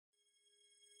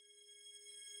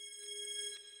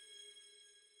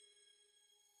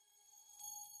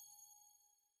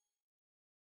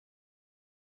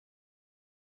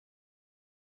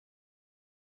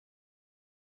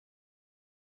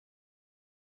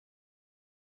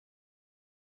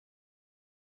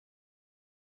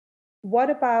What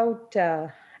about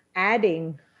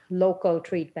adding local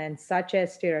treatments such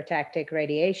as stereotactic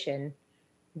radiation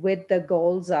with the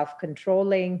goals of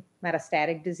controlling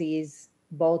metastatic disease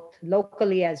both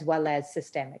locally as well as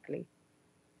systemically?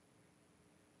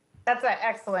 That's an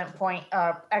excellent point.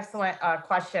 Excellent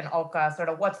question, Olka. Sort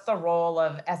of what's the role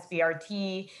of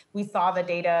SBRT? We saw the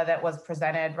data that was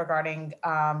presented regarding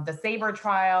the SABRE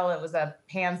trial. It was a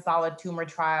pan solid tumor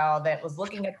trial that was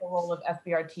looking at the role of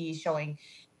SBRT, showing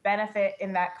benefit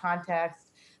in that context.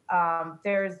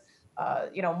 There's,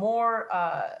 more,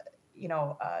 you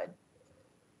know, uh,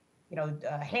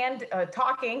 hand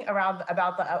talking around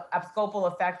about the abscopal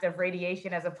effect of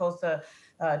radiation as opposed to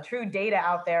true data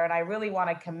out there. And I really want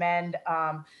to commend,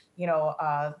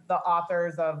 the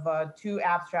authors of two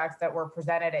abstracts that were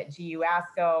presented at GU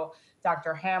ASCO.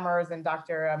 Dr. Hammers and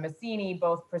Dr. Massini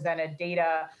both presented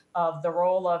data of the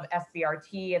role of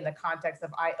SBRT in the context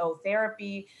of IO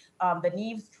therapy. The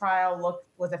NEVES trial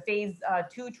was a phase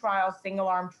 2 trial, single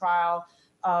arm trial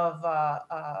of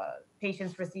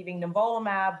patients receiving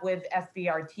Nivolumab with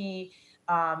SBRT.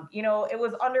 It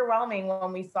was underwhelming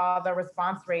when we saw the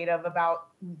response rate of about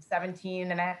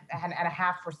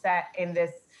 17.5% in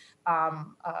this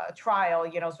trial,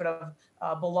 sort of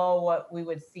below what we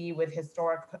would see with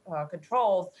historic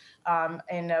controls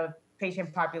in a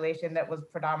patient population that was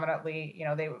predominantly,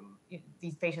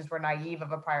 these patients were naive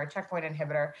of a prior checkpoint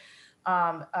inhibitor.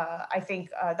 I think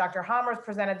Dr. Hammers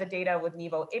presented the data with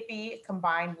Nivo-Ipi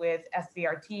combined with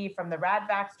SBRT from the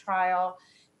RADVAX trial,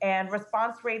 and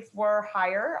response rates were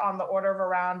higher on the order of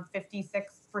around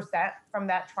 56% from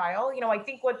that trial. I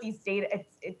think what these data,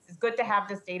 it's good to have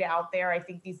this data out there. I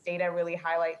think these data really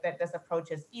highlight that this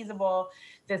approach is feasible,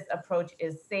 this approach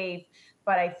is safe,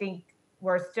 but I think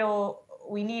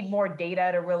we need more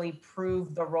data to really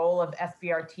prove the role of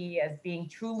SBRT as being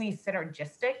truly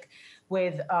synergistic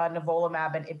with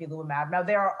Nivolumab and Ipilimumab. Now,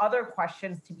 there are other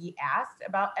questions to be asked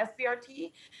about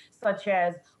SBRT, such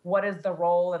as what is the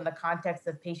role in the context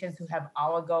of patients who have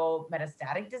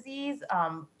oligometastatic disease,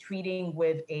 treating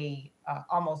with a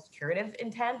almost curative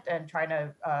intent and trying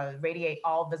to radiate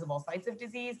all visible sites of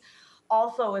disease.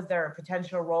 Also, is there a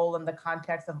potential role in the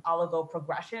context of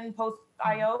oligoprogression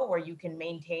post-IO, where you can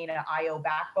maintain an IO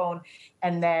backbone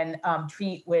and then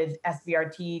treat with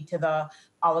SBRT to the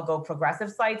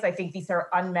oligoprogressive sites? I think these are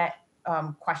unmet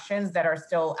questions that are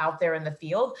still out there in the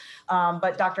field.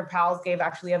 But Dr. Powles gave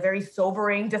actually a very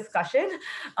sobering discussion,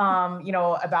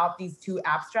 about these two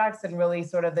abstracts and really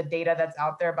sort of the data that's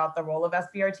out there about the role of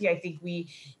SBRT. I think we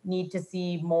need to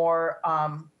see more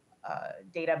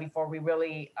data before we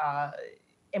really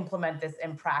implement this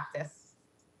in practice.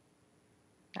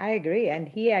 I agree. And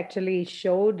he actually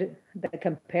showed the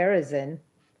comparison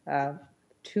uh,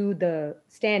 to the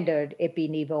standard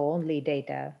Ipi-Nivo only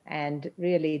data. And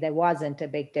really, there wasn't a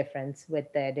big difference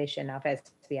with the addition of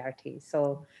SBRT.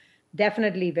 So,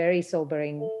 definitely very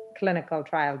sobering clinical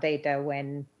trial data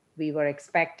when we were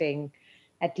expecting,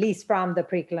 at least from the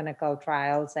preclinical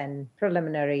trials and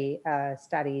preliminary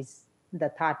studies, the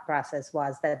thought process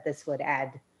was that this would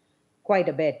add quite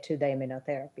a bit to the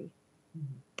immunotherapy.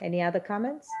 Any other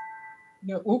comments?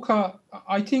 Yeah, Oka,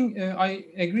 I think I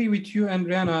agree with you and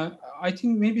Rana. I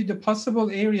think maybe the possible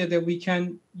area that we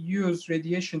can use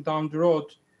radiation down the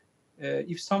road,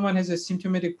 if someone has a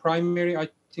symptomatic primary, I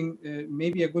think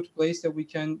maybe a good place that we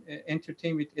can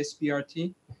entertain with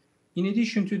SBRT. In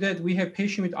addition to that, we have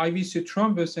patients with IVC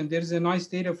thrombus, and there's a nice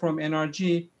data from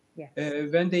NRG. Yes.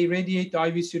 When they radiate the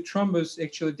IVC thrombus,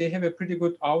 actually, they have a pretty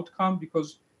good outcome,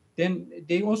 because then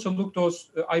they also look those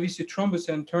IVC thrombus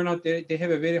and turn out they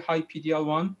have a very high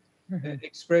PD-L1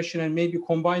 expression, and maybe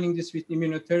combining this with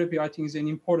immunotherapy, I think, is an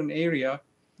important area.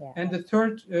 Yeah. And the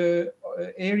third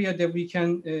area that we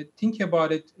can think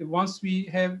about it, once we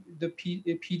have the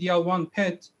PD-L1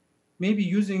 PET, maybe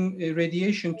using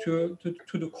radiation to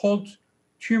the cold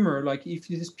tumor, like if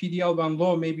this is PD-L1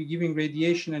 low, maybe giving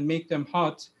radiation and make them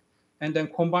hot, and then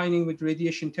combining with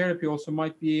radiation therapy also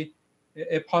might be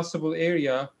a possible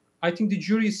area. I think the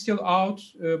jury is still out,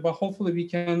 but hopefully we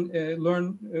can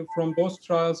learn from those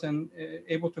trials and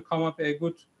able to come up a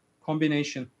good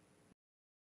combination.